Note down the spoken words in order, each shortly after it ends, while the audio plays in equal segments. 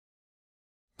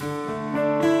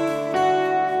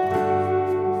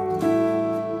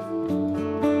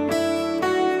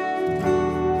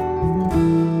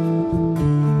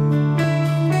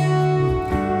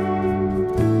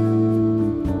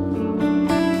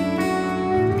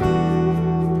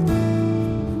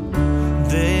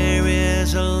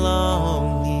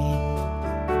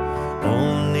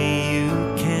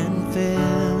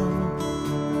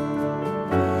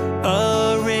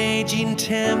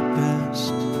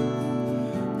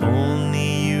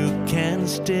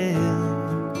still.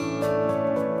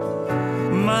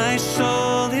 My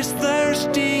soul is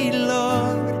thirsty,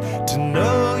 Lord, to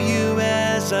know you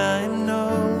as I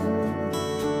know.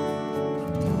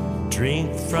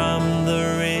 Drink from the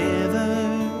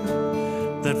river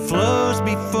that flows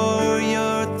before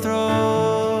your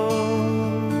throne.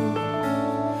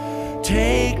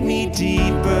 Take me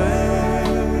deeper,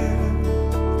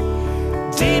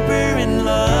 deeper in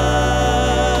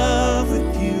love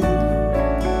with you.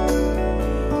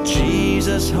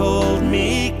 Jesus, hold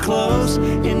me close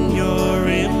in your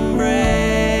embrace.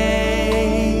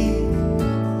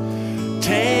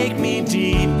 Take me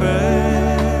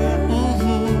deeper,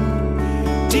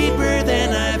 deeper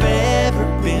than I've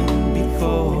ever been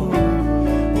before.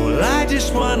 Well, I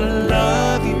just want to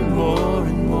love you more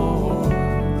and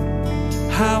more.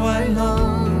 How I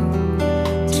long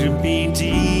to be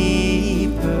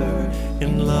deeper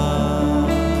in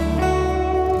love.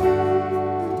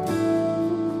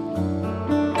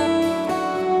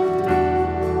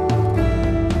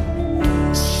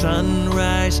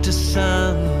 Sunrise to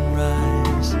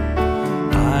sunrise,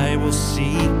 I will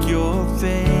seek your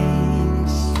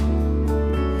face.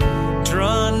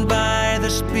 Drawn by the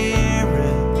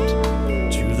Spirit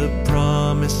to the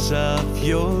promise of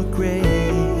your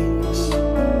grace.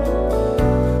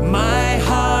 My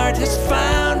heart has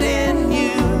found in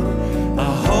you a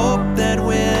hope that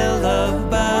will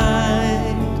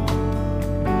abide.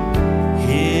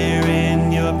 Here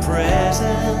in your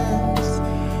presence,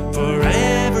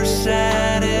 forever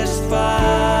satisfied.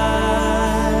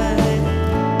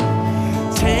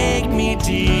 Take me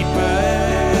deeper,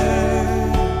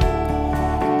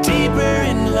 deeper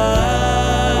in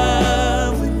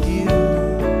love with you.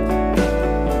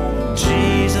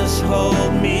 Jesus,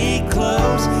 hold me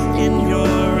close in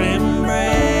your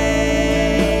embrace.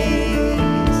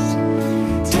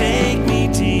 Take me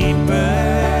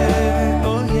deeper,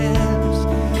 oh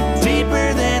yes,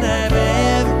 deeper than I've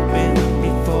ever been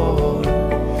before.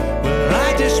 Well,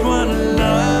 I just want to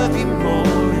love you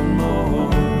more and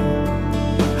more.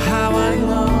 How I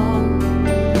long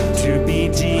to be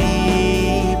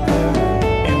deeper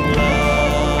in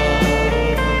love.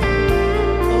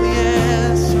 Oh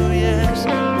yes, oh yes,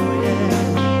 oh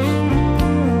yes.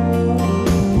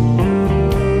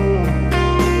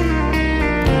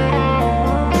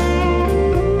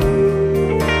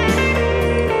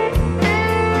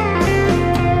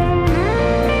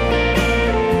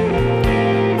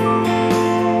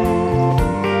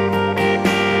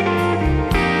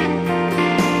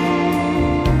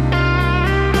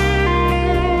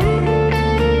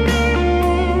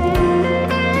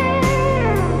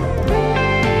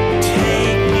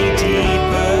 Take me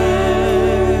deeper,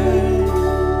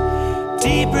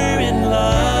 deeper in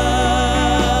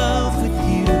love with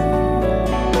you.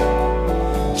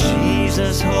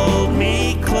 Jesus, hold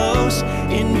me close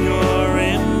in your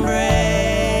embrace.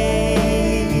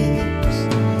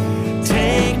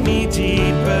 Take me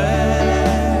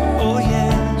deeper, oh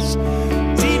yes,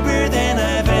 deeper than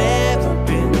I've ever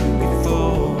been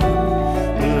before.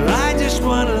 Well, I just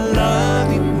want to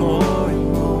love you more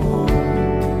and more.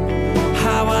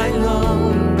 How I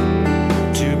long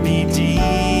to be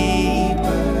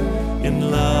deeper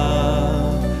in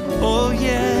love. Oh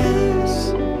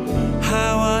yes,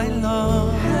 how I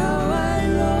long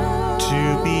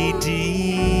to be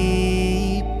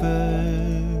deeper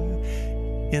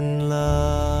in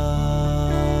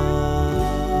love.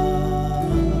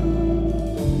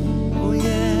 Oh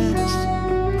yes.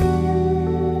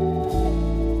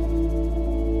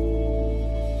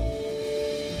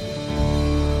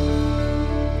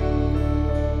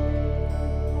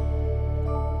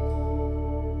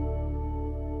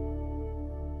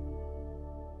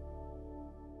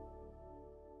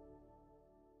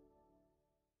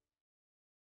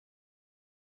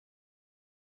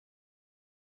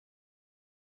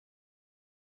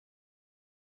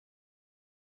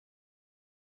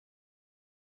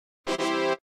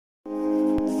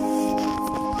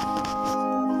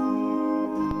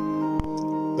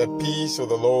 The peace of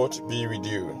the Lord be with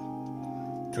you.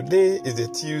 Today is the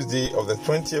Tuesday of the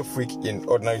 20th week in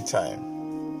ordinary time.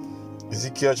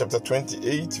 Ezekiel chapter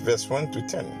 28, verse 1 to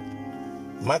 10.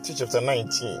 Matthew chapter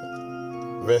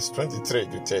 19, verse 23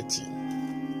 to 30.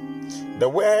 The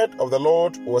word of the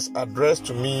Lord was addressed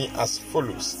to me as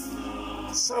follows.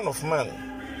 Son of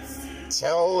man,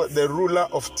 tell the ruler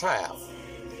of Tyre,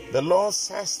 the Lord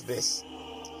says this,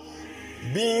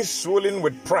 being swollen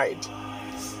with pride,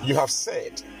 you have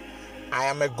said, I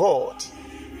am a God.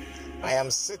 I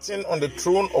am sitting on the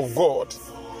throne of God,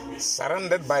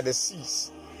 surrounded by the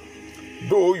seas.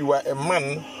 Though you are a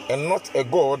man and not a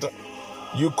God,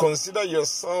 you consider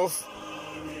yourself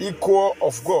equal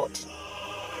of God.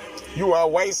 You are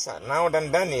wiser now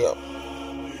than Daniel.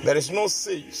 There is no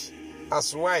sage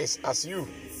as wise as you.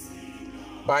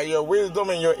 By your wisdom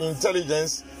and your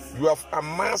intelligence, you have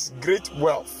amassed great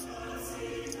wealth.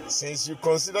 Since you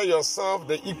consider yourself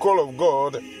the equal of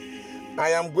God, I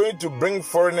am going to bring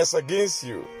foreigners against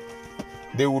you.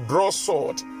 They will draw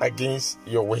sword against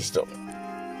your wisdom.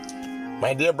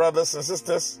 My dear brothers and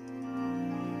sisters,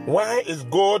 why is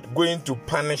God going to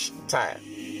punish Tyre?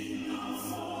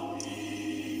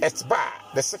 Etbar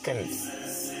the second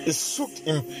is soaked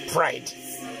in pride.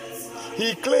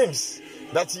 He claims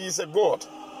that he is a god,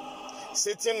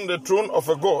 sitting on the throne of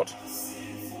a god.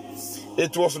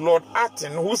 It was Lord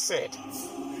Aten who said,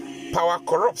 power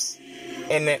corrupts,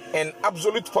 and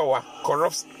absolute power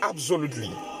corrupts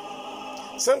absolutely.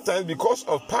 Sometimes because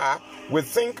of power, we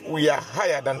think we are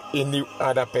higher than any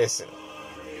other person.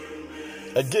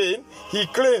 Again, he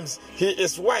claims he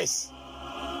is wise,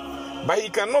 but he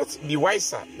cannot be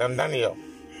wiser than Daniel.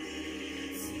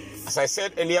 As I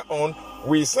said earlier on,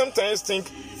 we sometimes think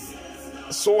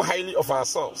so highly of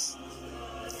ourselves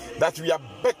that we are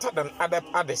better than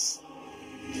others,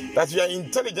 that we are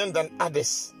intelligent than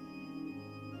others.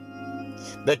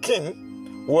 The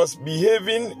king was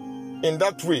behaving in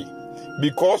that way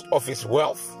because of his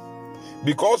wealth,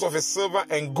 because of his silver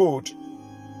and gold.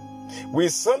 We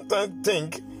sometimes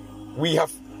think we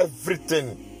have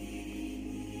everything.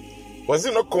 Was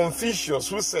it not Confucius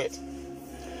who said,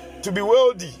 to be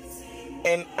wealthy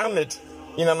and honored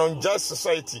in an unjust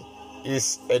society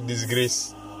is a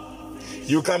disgrace?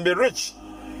 You can be rich,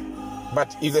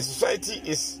 but if the society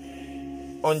is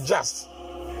unjust,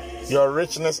 your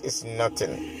richness is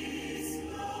nothing.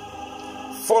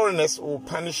 Foreigners will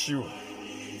punish you,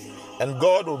 and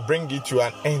God will bring you to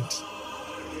an end.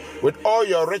 With all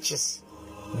your riches,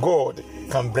 God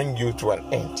can bring you to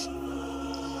an end.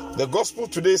 The gospel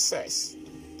today says,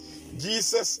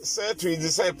 Jesus said to his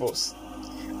disciples,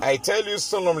 I tell you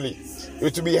solemnly,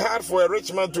 it will be hard for a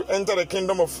rich man to enter the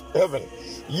kingdom of heaven.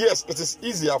 Yes, it is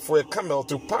easier for a camel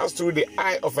to pass through the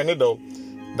eye of a needle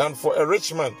than for a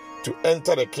rich man to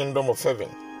enter the kingdom of heaven.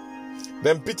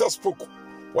 Then Peter spoke,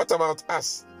 what about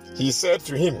us? He said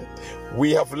to him,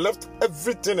 we have left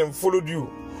everything and followed you.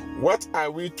 What are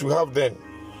we to have then?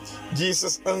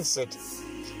 Jesus answered,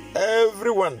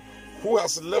 everyone who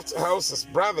has left houses,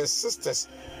 brothers, sisters,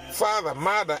 father,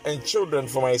 mother, and children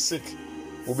for my sake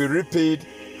will be repaid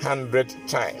 100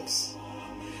 times.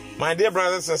 My dear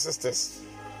brothers and sisters,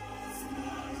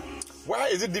 why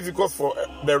is it difficult for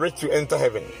the rich to enter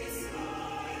heaven?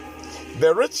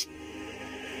 The rich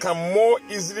can more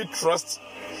easily trust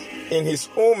in his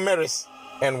own merits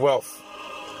and wealth.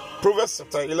 Proverbs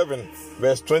chapter 11,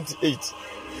 verse 28.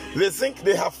 They think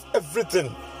they have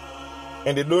everything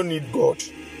and they don't need God.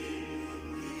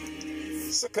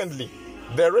 Secondly,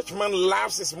 the rich man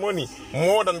loves his money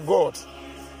more than God.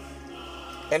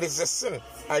 And it's a sin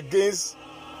against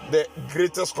the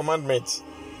greatest commandment.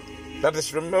 That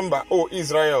is, remember, O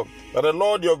Israel, that the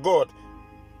Lord your God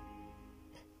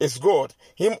is God.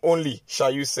 Him only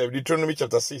shall you serve. Deuteronomy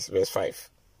chapter 6, verse 5.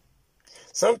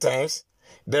 Sometimes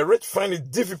the rich find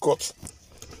it difficult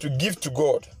to give to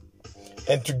God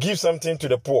and to give something to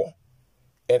the poor.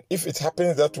 And if it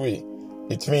happens that way,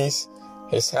 it means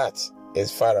his heart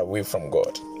is far away from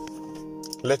God.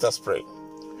 Let us pray.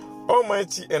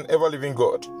 Almighty and ever-living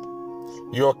God,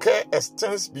 your care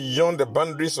extends beyond the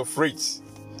boundaries of race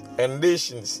and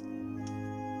nations.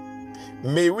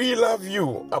 May we love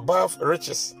you above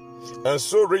riches and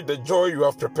so reach the joy you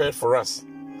have prepared for us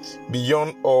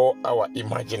beyond all our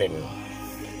imagining.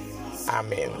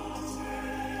 Amen.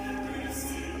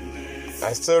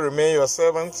 I still remain your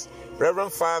servant,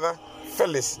 Reverend Father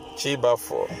Felix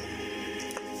Chibafo.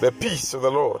 The peace of the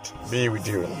Lord be with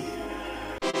you.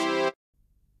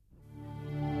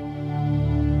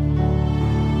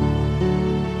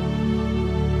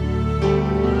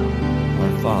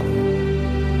 Our Father,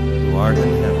 who art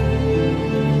in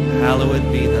heaven,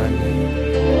 hallowed be thy name.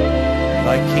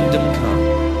 Thy kingdom come,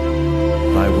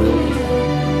 thy will be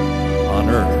done, on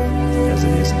earth as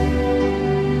it is in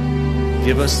heaven.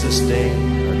 Give us this day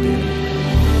our daily bread,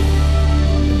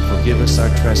 and forgive us our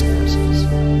trespasses,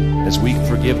 as we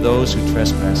forgive those who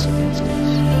trespass against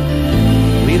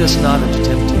us. Lead us not into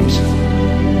temptation,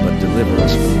 but deliver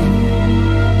us from evil.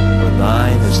 For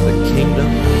thine is the kingdom,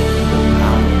 the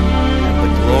power, and the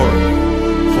glory,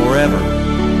 forever.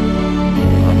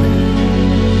 Amen.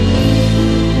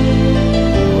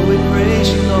 Oh, we praise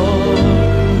you, Lord.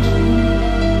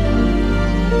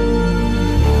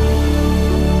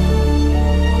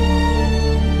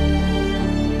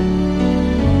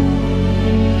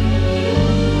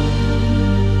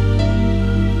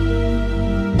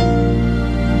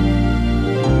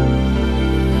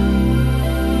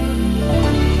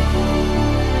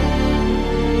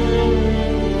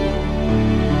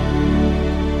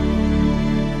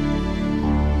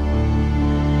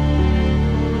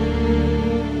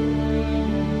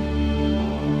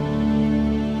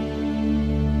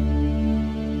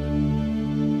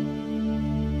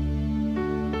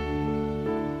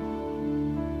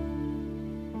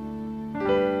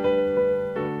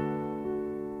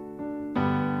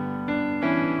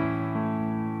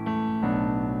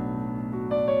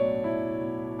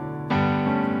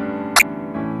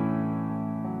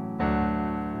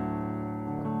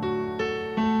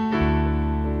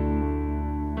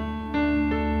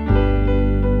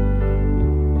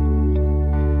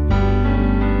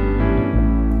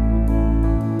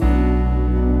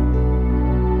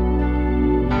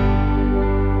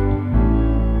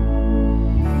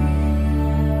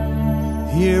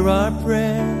 Hear our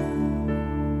prayer.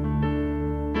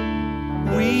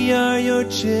 We are your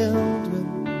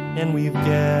children, and we've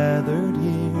gathered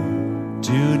here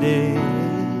today.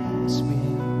 Yes,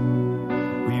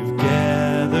 we've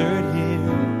gathered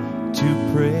here to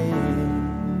pray.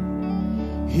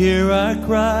 Hear our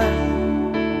cry.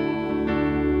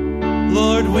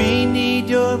 Lord, we need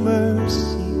your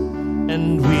mercy,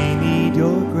 and we need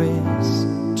your grace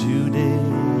today.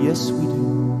 Yes, we do.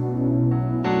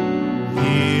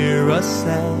 Hear us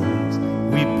as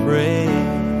we pray.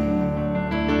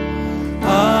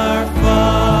 Our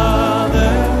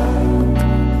Father,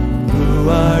 who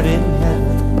art in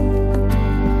heaven,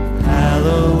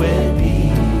 hallowed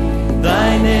be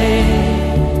thy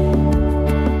name.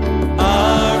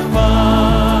 Our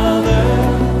Father,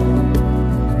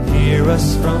 hear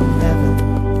us from heaven.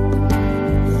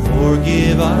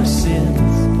 Forgive our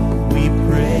sins, we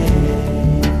pray.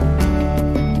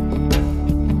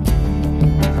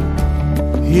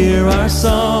 Hear our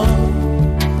song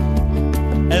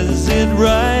as it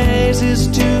rises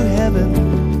to heaven.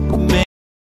 May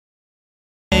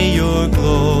your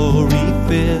glory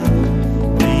fill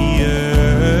the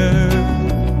earth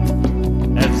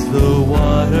as the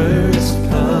waters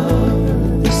cover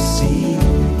the sea.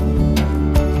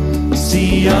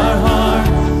 See our hearts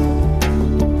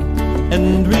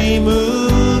and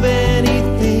remove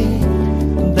anything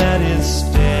that is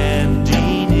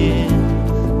standing in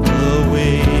the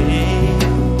way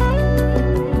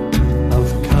of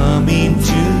coming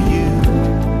to you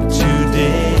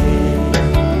today.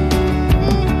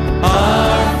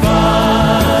 Our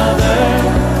Father,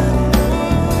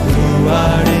 who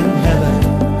art in heaven,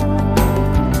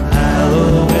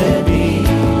 hallowed be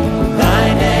thy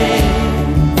name.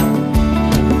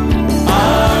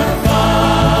 Our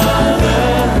Father,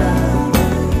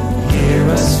 hear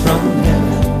us from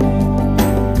heaven.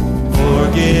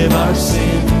 Forgive our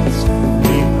sins,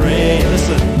 we pray.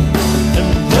 Listen. And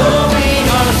though we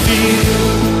are few,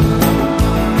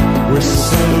 we're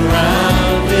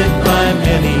surrounded by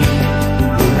many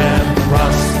who have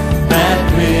crossed that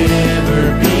river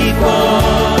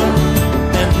before.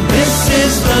 And this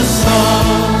is the song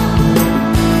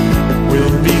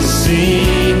we'll be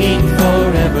singing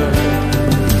forever.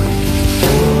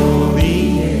 Holy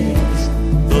is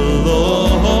the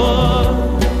Lord.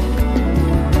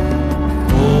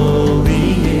 Holy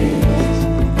is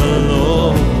the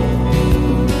Lord.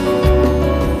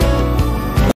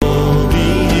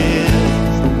 Holy is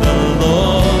the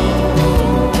Lord.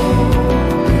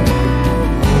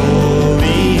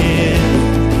 Holy is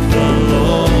the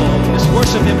Lord. Let's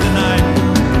worship him tonight.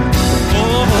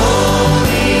 Oh,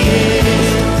 holy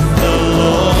is the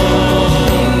Lord.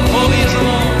 Holy is the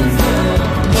Lord.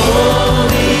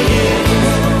 Holy is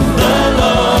the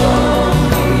Lord.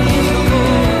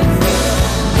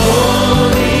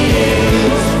 Holy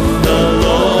is the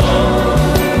Lord.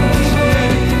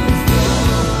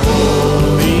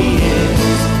 Holy is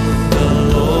the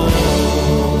Lord.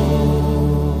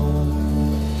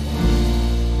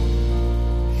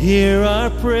 Hear our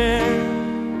prayer.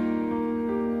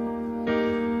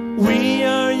 We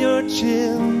are your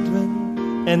children,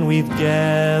 and we've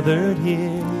gathered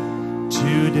here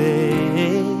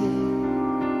today.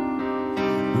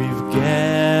 We've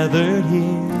gathered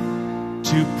here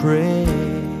to pray.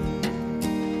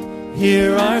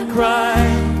 Hear our cry.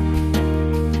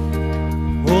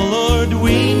 Oh Lord,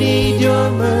 we need your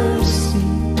mercy,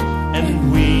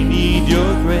 and we need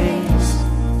your grace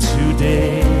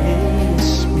today.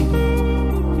 Sweet,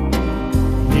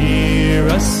 hear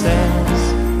us as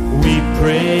we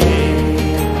pray.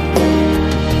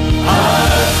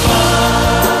 Our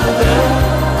Father,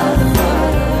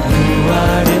 who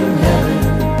art in heaven,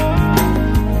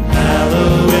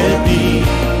 hallowed be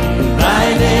thy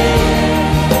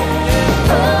name.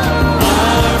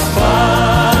 Our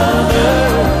Father,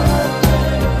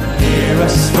 hear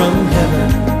us from heaven.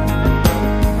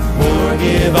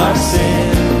 Forgive our sin,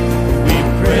 we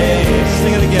pray.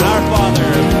 Sing it again. Our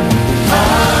Father,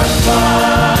 our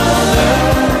Father,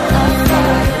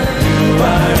 who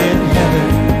art in heaven,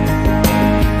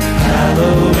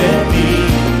 hallowed be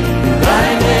thy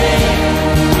name.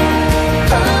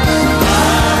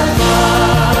 Our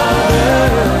Father,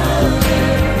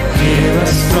 hear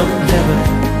us from heaven.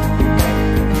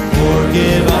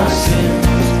 Forgive our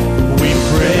sins, we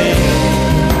pray.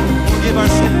 Forgive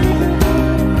our sins.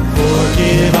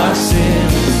 Forgive our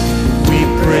sins, we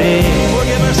pray.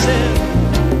 Forgive our sins.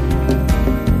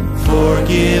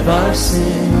 Forgive our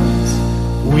sins,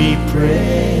 we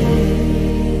pray.